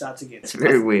fine, it starts again. It's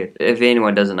very weird. If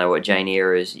anyone doesn't know what Jane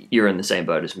Eyre is, you're in the same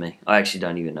boat as me. I actually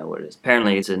don't even know what it is.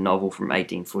 Apparently it's a novel from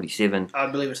 1847. I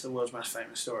believe it's the world's most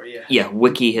famous story, yeah. Yeah,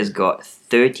 Wiki has got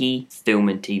 30 film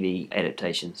and TV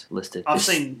adaptations listed. I've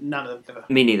seen none of them ever.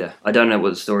 Me neither. I don't know what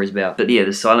the story's about. But yeah,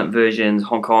 the silent versions,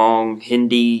 Hong Kong,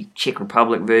 Hindi, Czech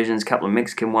Republic versions, a couple of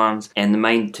Mexican ones, and the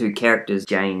main 2 characters,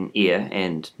 Jane Eyre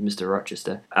and Mr.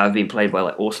 Rochester, have been played by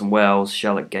like Orson Welles,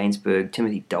 Charlotte Gainsbourg,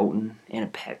 Timothy Dalton, Anna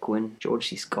Paquin, George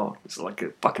C. Scott. It's like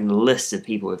a fucking list of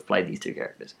people who have played these 2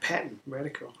 characters. Patton,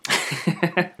 radical.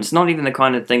 It's not even the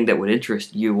kind of thing that would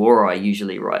interest you or I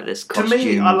usually, right? This costume. To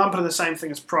me, I lump it in the same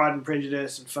thing as Pride and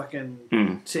Prejudice and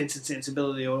fucking Sense and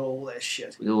Sensibility and all that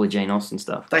shit. With all the Jane Austen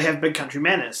stuff. They have big country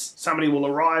manners. Somebody will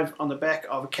arrive on the back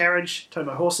of a carriage, towed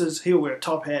by horses, he'll wear a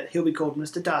top hat, he'll be called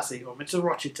Mr. Darcy or Mr.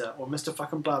 Rochester or Mr.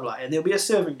 fucking blah blah, and there'll be a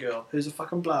servant girl who's a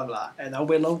fucking blah blah, and they'll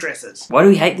wear long dresses. Why do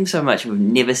we hate them so much? We've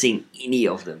never seen any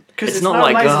of them. It's it's not no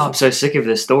like, lasers. I'm so sick of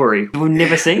this story. We've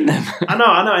never seen them. I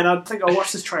know, and I think I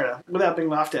watched this trailer without being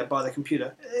laughed at by the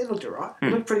computer. It looked alright.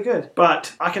 It looked pretty good.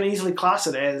 But I can easily class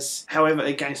it as, however,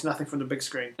 it gains nothing from the big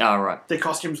screen. Oh, right. Their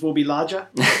costumes will be larger.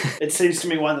 It seems to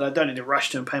me one that I don't need to rush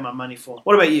to and pay my money for.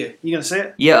 What about you? You going to see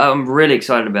it? Yeah, I'm really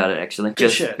excited about it, actually.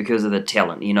 Just shit. because of the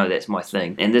talent. You know, that's my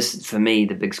thing. And this, for me,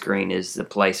 the big screen is the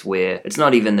place where it's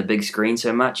not even the big screen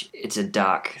so much. It's a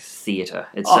dark theatre.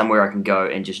 It's somewhere I can go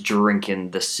and just drink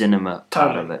in the cinema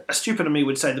part of it. A stupid of me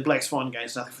would say the Black Swan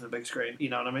gains nothing from the big screen. You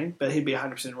know what I mean? But he'd be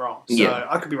 100% wrong. So Yeah.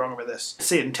 I could be wrong about this.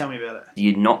 See it and tell me about it.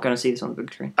 You're not going to see this on the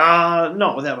big screen?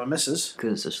 Not without my missus.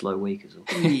 Because it's a slow week as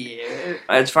well. Yeah.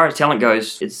 As far as talent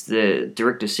goes, it's the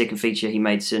director's second feature. He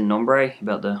made Sin Nombre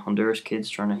about the Honduras kids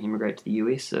trying to immigrate to the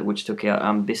US, which took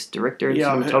out Best Director in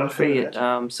Yeah, I've heard Cinematography of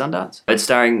at Sundance. It's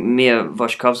starring Mia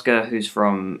Wasikowska, who's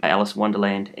from Alice in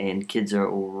Wonderland and Kids Are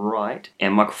Alright,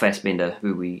 and Michael Fassbender,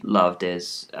 who we loved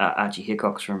as Archie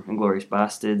Hickox from Inglourious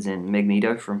Bastards and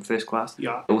Magneto from First Class.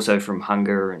 Yeah. Also from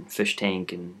Hunger and Fish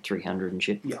Tank and 300 and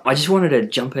shit. Yeah. I just wanted to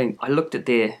jump in. I looked at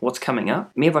their what's coming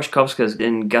up. Mia Wasikowska's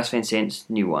in Gus Van Sant's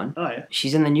new one. Oh, yeah.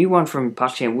 She's in the new one from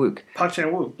Park Chan-wook. Park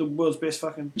Chan-wook, the world's best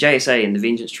fucking... JSA in the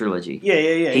Vengeance trilogy.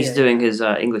 Yeah. He's doing his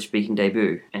English-speaking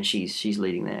debut, and she's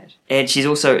leading that. And she's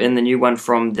also in the new one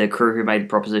from the crew who made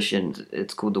Proposition.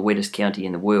 It's called The Wettest County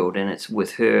in the World, and it's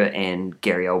with her her and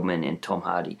Gary Oldman and Tom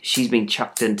Hardy. She's been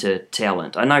chucked into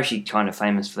talent. I know she's kind of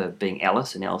famous for being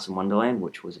Alice in Alice in Wonderland,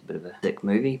 which was a bit of a dick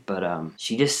movie, but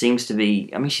she just seems to be,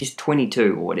 I mean, she's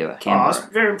 22 or whatever. I was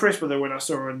very impressed with her when I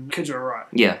saw her in Kids Are Alright.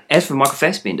 Yeah. As for Michael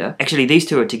Fassbender, actually these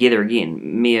two are together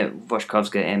again. Mia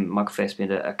Wasikowska and Michael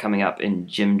Fassbender are coming up in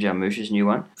Jim Jarmusch's new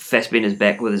one. Fassbender's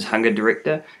back with his Hunger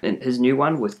director in his new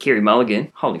one with Kerry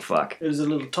Mulligan. Holy fuck. It was a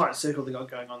little tight circle they got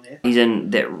going on there. He's in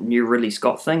that new Ridley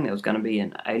Scott thing that was going to be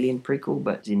an Alien prequel,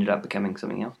 but it ended up becoming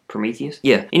something else. Prometheus.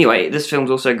 Yeah. Anyway, this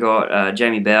film's also got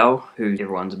Jamie Bell, who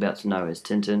everyone's about to know as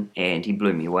Tintin, and he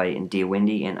blew me away in Dear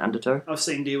Wendy and Undertow. I've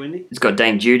seen Dear Wendy. It's got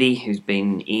Dame Judy, who's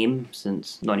been M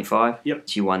since 95. Yep.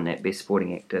 She won that Best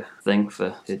Supporting Actor thing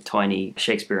for her tiny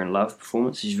Shakespeare in Love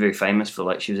performance. She's very famous for,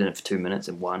 like, she was in it for 2 minutes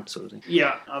and won, sort of thing.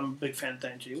 Yeah, I'm a big fan of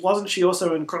Dame Judy. Wasn't she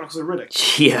also in Chronicles of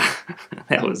Riddick? Yeah,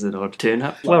 that was an odd turn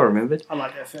up. Well remembered. I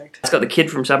like that fact. It's got the kid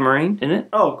from Submarine in it.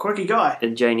 Oh, quirky guy.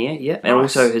 And Jane Eyre, yeah. And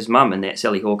Nice. also his mum in that,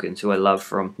 Sally Hawkins, who I love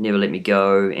from Never Let Me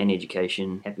Go, and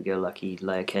Education, Happy Go Lucky,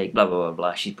 Layer Cake, blah, blah, blah,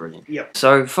 blah. She's brilliant. Yep.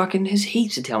 So fucking there's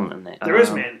heaps of talent in that. There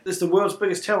is, man. It's the world's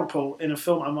biggest talent pool in a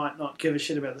film I might not give a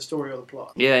shit about the story or the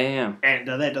plot. Yeah. And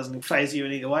that doesn't phase you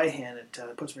in either way, and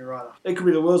it puts me right off. It could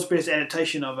be the world's best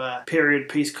adaptation of a period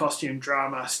piece costume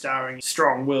drama starring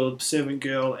strong-willed servant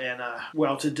girl and a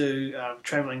well-to-do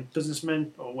travelling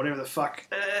businessman or whatever the fuck.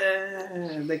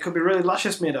 They could be really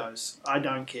luscious meadows. I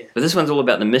don't care. But this one's all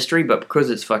about the mystery, but because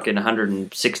it's fucking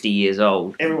 160 years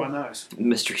old, Everyone knows. the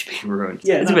mystery's been ruined.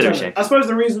 Yeah, it's no, a bit of a totally. shame. I suppose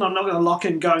the reason I'm not going to lock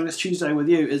in going this Tuesday with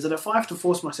you is that if I have to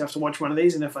force myself to watch one of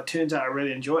these, and if it turns out I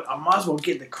really enjoy it, I might as well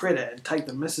get the credit and take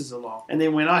the missus along. And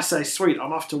then when I say, sweet,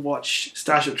 I'm off to watch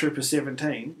Starship Troopers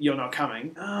 17, you're not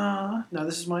coming. No,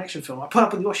 this is my action film. I put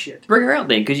up with your shit. Bring her out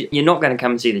then, because you're not going to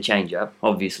come and see the change up,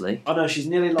 obviously. I know, she's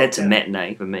nearly locked That's a in.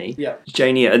 matinee for me. Yeah.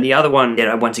 Jane Eyre. And the other one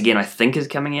that once again I think is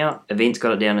coming out, Event's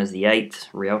got it down as the 8th,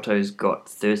 Rialto's got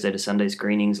Thursday to Sunday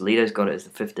screenings, Leto's got it as the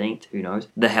 15th, who knows?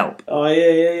 The Help. Oh,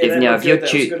 yeah. That was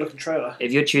a good looking trailer.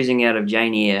 If you're choosing out of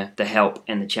Jane Eyre, The Help,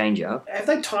 and The Change Up... Have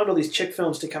they timed all these chick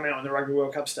films to come out when the Rugby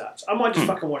World Cup starts? I might just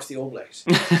fucking watch the All Blacks.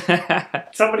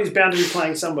 Somebody's bound to be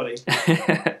playing somebody.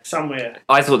 Somewhere.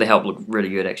 I thought The Help looked really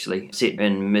good, actually. Set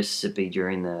in Mississippi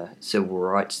during the civil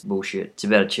rights bullshit. It's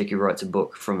about a chick who writes a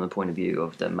book from the point of view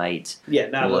of the maids. Yeah,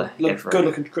 no, look good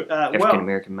looking.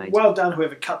 African-American maids. Well done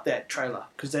whoever cut that trailer,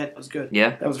 because that was good.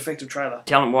 Yeah. That was an effective trailer.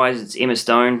 Talent-wise, it's Emma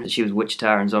Stone. She was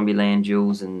Wichita in Zombieland,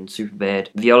 Jules, and Superbad.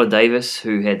 Viola Davis,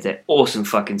 who had that awesome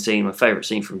fucking scene, my favourite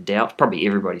scene from Doubt. Probably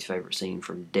everybody's favourite scene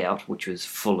from Doubt, which was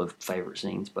full of favourite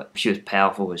scenes, but she was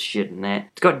powerful as shit in that.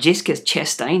 It's got Jessica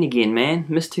Chastain again, man.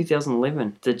 Miss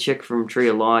 2011. The chick from Tree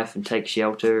of Life and Take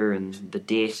Shelter and The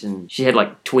Debt, and she had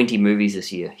like 20 movies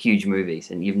this year. Huge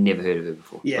movies, and you've never heard of her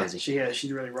before. Yeah,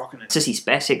 she's really rocking it. Sissy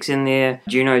Spacek's in there,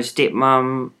 Juno's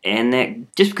stepmom, and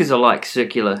that, just because I like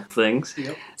circular things.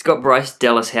 Yep. It's got Bryce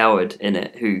Dallas Howard in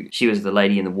it, who, she was the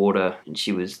lady in the water, and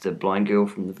she was the blind girl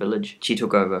from The Village. She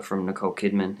took over from Nicole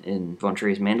Kidman in Von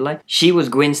Trier's Mandalay. She was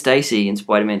Gwen Stacy in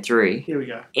Spider-Man 3. Here we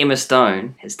go. Emma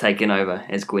Stone has taken over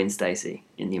as Gwen Stacy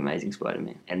in The Amazing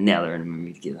Spider-Man, and now they're in a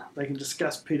movie together. They can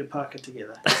discuss Peter Parker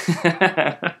together.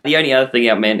 The only other thing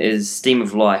out, man, is Steam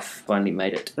of Life finally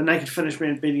made it. The naked Finnish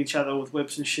men beating each other with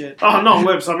whips and shit. Oh, not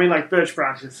whips, I mean like birch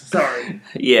branches. Sorry.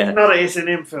 Yeah. Not a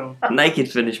S&M film.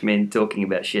 Naked Finnish men talking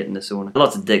about shit in the sauna.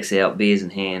 Lots of dicks out, beers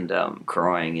in hand,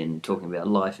 crying and talking about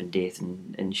life and death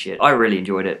and shit. I really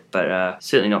enjoyed it, but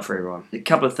certainly not for everyone. A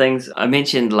couple of things. I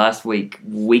mentioned last week,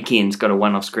 Weekend's got a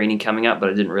one-off screening coming up, but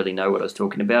I didn't really know what I was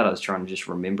talking about. I was trying to just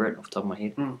remember it off the top of my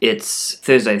head. It's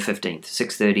Thursday the 15th,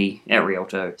 6:30 at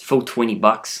Rialto. It's full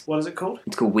 $20. What is it called?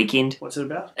 It's called Weekend. What's it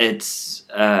about? It's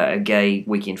a gay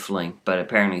weekend fling, but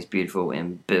apparently it's beautiful,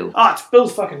 and Bill Oh, it's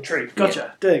Bill's fucking treat.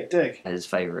 Gotcha. Yeah. Dig. his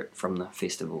favourite from the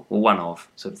festival, or one of,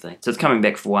 sort of thing. So it's coming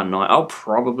back for one night. I'll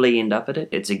probably end up at it.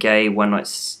 It's a gay one-night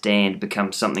stand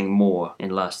becomes something more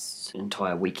and lasts an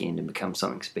entire weekend and becomes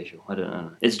something special. I don't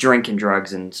know. It's drink and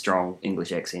drugs and strong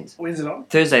English accents. When's it on?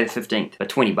 Thursday the 15th, but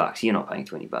 $20. You're not paying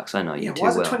 $20. I know you Yeah, too why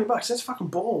is well. it $20? That's fucking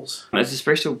balls. It's a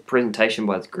special presentation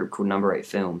by the group called Number 8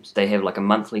 Films. They have like a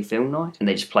monthly film night, and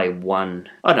they just play one,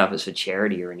 I don't know if it's for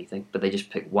charity or anything, but they just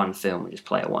pick one film and just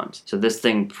play it once. So this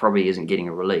thing probably isn't getting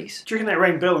a release. Do you reckon they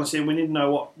rang Bill and said, we need to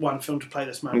know what one film to play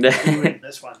this month? You rent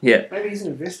this one. Yeah. Maybe he's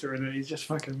an investor in it. He's just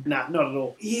fucking... Nah, not at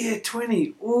all. Yeah,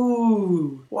 20.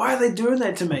 Ooh. Why are they doing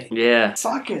that to me? Yeah.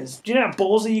 Fuckers. Do you know how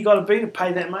ballsy you got to be to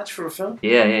pay that much for a film?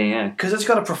 Yeah. Because it's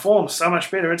got to perform so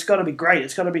much better. It's got to be great.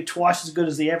 It's got to be twice as good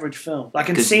as the average film. Like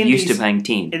Because you're used to paying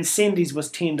 10. Incendies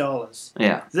was $10.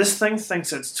 Yeah. This thing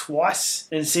thinks it's twice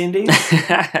Incendies?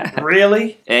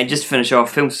 Really? And just to finish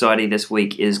off, Film Society this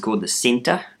week is called The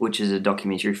Centre, which is a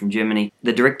documentary from Germany.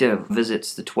 The director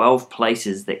visits the 12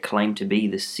 places that claim to be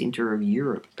the centre of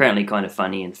Europe. Apparently kind of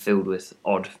funny and filled with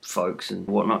odd folks and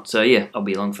whatnot. So yeah, I'll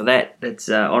be along for that. That's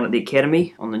on at the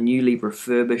Academy on the newly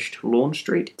refurbished Lawn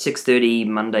Street. 6:30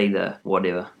 Monday the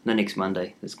next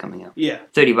Monday that's coming up. Yeah.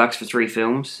 $30 for 3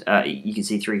 films. You can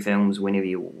see 3 films whenever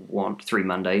you want, 3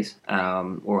 Mondays,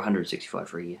 or $165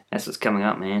 for a year. That's what's coming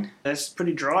up, man. That's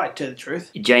pretty dry, to tell the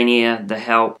truth. Jane Eyre, The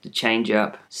Help, The Change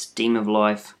Up, Steam of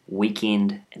Life,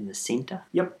 Weekend, and The Centre.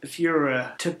 Yep. If you're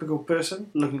a typical person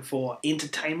looking for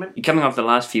entertainment. You're coming off the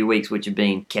last few weeks, which have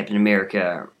been Captain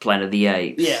America, Planet of the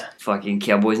Apes, Yeah. fucking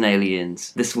Cowboys and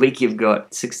Aliens. This week you've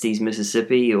got 60s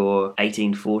Mississippi or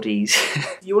 1840s.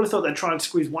 You would have thought they'd try and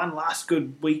squeeze one last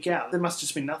good week out. There must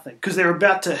just be nothing. Because they're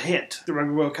about to hit the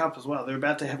Rugby World Cup as well. They're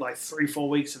about to have like 3-4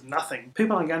 weeks of nothing.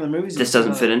 People aren't going to the movies. This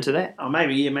doesn't fit into that? Oh,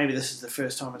 maybe this is the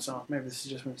first time it's on. Maybe this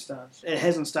is just when it starts. It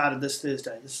hasn't started this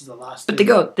Thursday. This is the last But they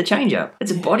got The Change Up.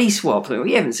 It's a body swap.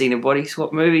 We haven't seen a body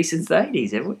swap movie since the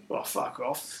 80s, have we? Well, fuck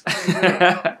off.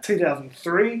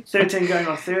 2003, 13 going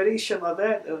on 30, shit like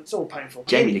that. It's all painful.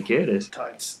 Jamie Lee Curtis.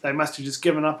 Totes. They must have just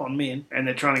given up on men and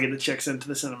they're trying to get the chicks into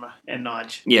the cinema. And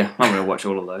Nige. Yeah, I'm going to watch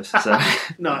all of those. So.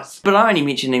 Nice. But I'm only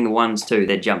mentioning the ones, too,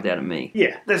 that jumped out at me.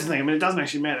 Yeah, that's the thing. I mean, it doesn't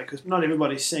actually matter because not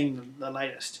everybody's seeing the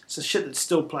latest. It's the shit that's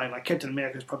still playing. Like Captain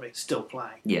America's probably still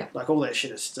playing. Yeah. Like all that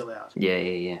shit is still out.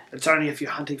 Yeah. It's only if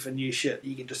you're hunting for new shit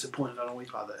you get disappointed on a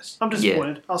week like this. I'm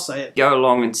disappointed. I'll say it. Go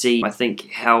along and see. I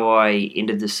think How I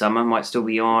Ended the Summer might still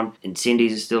be on.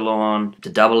 Incendies is still on. The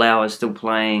Double Hour is still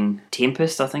playing.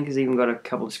 Tempest, I think, has even got a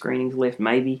couple of screenings left,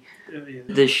 maybe.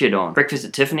 There's shit on. Breakfast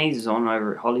at Tiffany's is on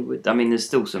over at Hollywood. I mean, there's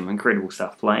still some incredible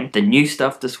stuff playing. The new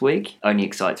stuff this week only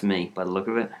excites me by the look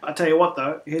of it. I tell you what,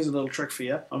 though, here's a little trick for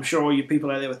you. I'm sure all you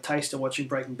people out there with taste are watching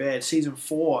Breaking Bad. Season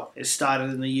 4 is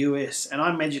started in the US, and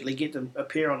I magically get them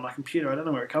appear on my computer. I don't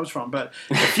know where it comes from, but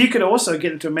if you could also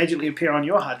get it to magically appear on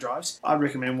your hard drives, I'd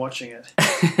recommend watching it.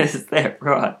 Is that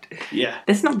right? Yeah.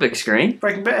 That's not big screen.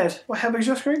 Breaking Bad. Well, how big's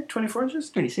your screen? 24 inches?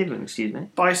 27, excuse me.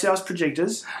 Buy yourselves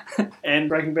projectors and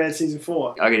Breaking Bad Season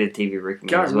 4. I get a TV recommend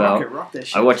Go as well. rock that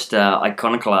shit. I watched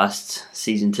Iconoclasts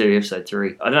Season 2, Episode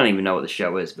 3. I don't even know what the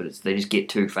show is, but they just get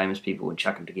 2 famous people and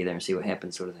chuck them together and see what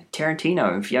happens sort of thing.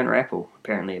 Tarantino and Fiona Apple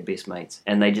apparently are best mates.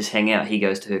 And they just hang out. He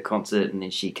goes to her concert and then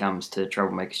she comes to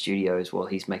Troublemaker Studios while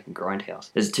he's making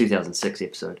Grindhouse. There's a 2006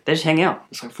 episode. They just hang out.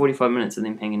 It's like 45 minutes of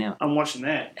them hanging out. I'm watching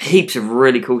that. Heaps of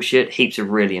really cool shit. Heaps of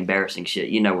really embarrassing shit.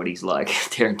 You know what he's like.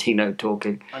 Tarantino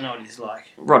talking. I know what he's like.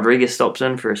 Rodriguez stops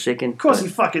in for a second. Of course he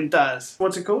fucking does.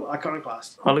 What's it called?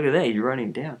 Iconoclast. Oh, look at that. You're writing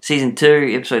it down. Season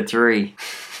 2, Episode 3.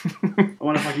 I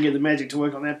wonder if I can get the magic to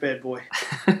work on that bad boy.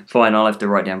 Fine, I'll have to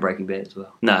write down Breaking Bad as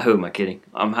well. Nah, who am I kidding?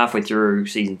 I'm halfway through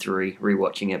Season 3,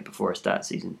 rewatching it before I start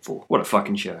Season 4. What a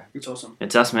fucking show. It's awesome.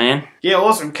 It's us, man. Yeah,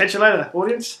 awesome. Catch you later,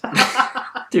 audience.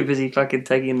 Too busy fucking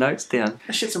taking notes down.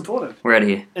 That shit's important. We're out of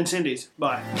here. Incendies.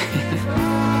 Bye.